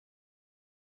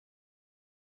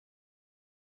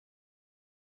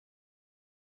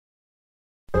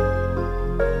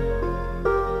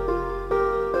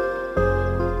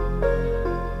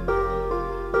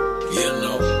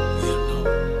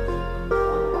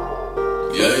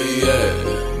yeah.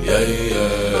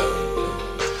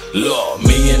 Look,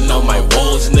 me and all my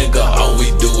wolves, nigga, all we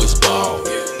do is ball.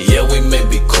 Yeah, we may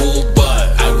be cool,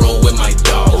 but I roll with my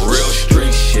dog. Real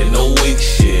street shit, no weak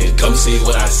shit. Come see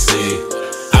what I see.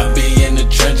 I be in the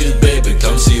trenches, baby,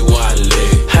 come see where I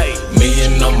live. Hey, me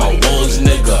and all my wolves,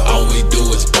 nigga, all we do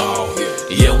is ball.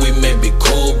 Yeah, we may be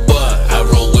cool, but I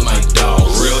roll with my dog.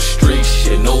 Real street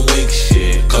shit, no weak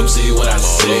shit. Come see what I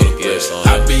see.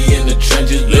 I be in the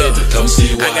trenches, baby, come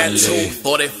see where I live.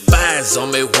 I got 245s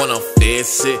on me when I'm fed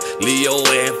it. Leo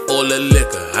and full of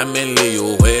liquor, I'm in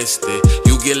Leo Wested.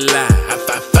 You get live, I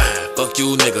 5-5, fuck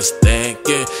you niggas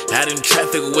thinking. Out in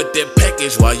traffic with that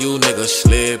package while you niggas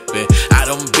slipping. I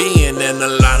done been in a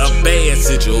lot of bad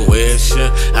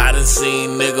situations. I done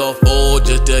seen nigga fall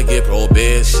just to get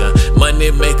probation.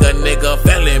 Money make a nigga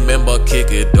family member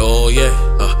kick it door, yeah.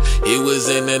 He was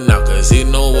in and out cause he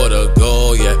know where to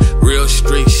go, yeah. Real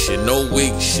street shit, no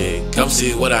weak shit. Come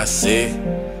see what I see.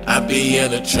 I be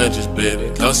in the trenches,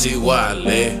 baby. Come see where I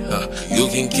lay. You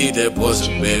can keep that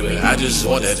pussy, baby. I just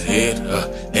want that head.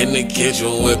 In the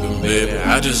kitchen whipping, baby.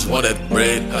 I just want that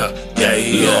bread. Yeah.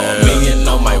 Look, me and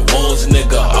all my wolves,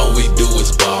 nigga, all we do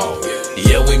is ball.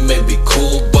 Yeah, we may be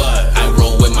cool, but I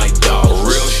roll with my dog.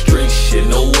 Real street shit,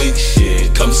 no weak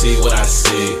shit. Come see what I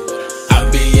see. I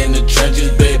be in the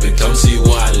trenches, baby. Come see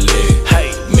where I live.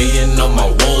 Hey, me and all my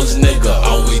wolves, nigga,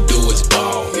 all we do is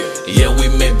ball. Yeah, we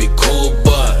may be cool,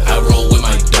 but I roll with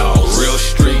my dog. Real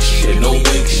street shit, no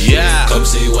weak shit. Yeah. Come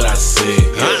see what I see.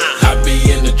 I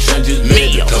be in the trenches,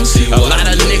 baby. Come see what I live. A lot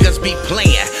of niggas be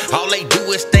playing. All they do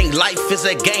is think life is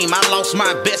a game. I lost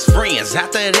my best friends.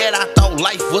 After that, I thought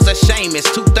life was a shame.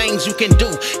 It's two things you can do: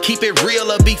 keep it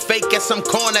real or be fake at some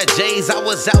corner J's. I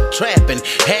was out trapping,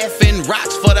 half in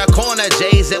rocks for the corner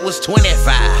J's. It was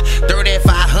 25,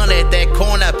 3,500 that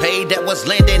corner paid. That was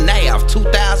landing nav.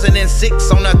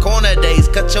 2006 on the corner days.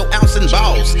 Cut your ounce and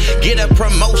balls. Get a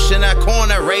promotion, a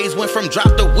corner raise. Went from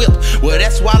drop to whip. Well,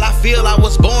 that's why I feel I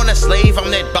was born a slave. I'm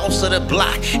that boss of the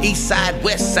block. East side,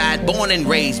 west side, born and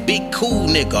raised. Big cool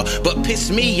nigga, but piss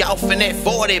me off in that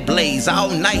 40 blaze all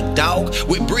night, dog.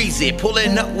 With breezy,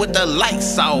 pulling up with the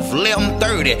lights off. Limb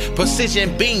 30,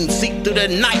 precision beam, seek through the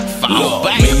nightfall.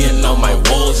 Look, me and all my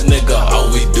wolves, nigga,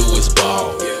 all we do is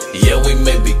ball. Yeah, we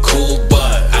may be cool,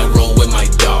 but I roll with my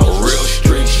dog. Real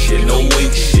street shit, no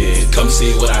weak shit. Come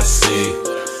see what I see.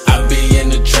 I be in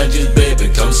the trenches,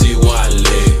 baby. Come see where I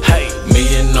live. Hey, me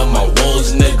and all my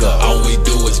wolves, nigga, all we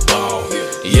do is ball.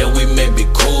 Yeah, we may be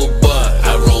cool, but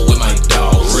I roll with my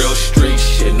dog. Real street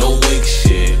shit, no weak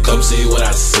shit. Come see what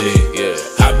I see. Yeah.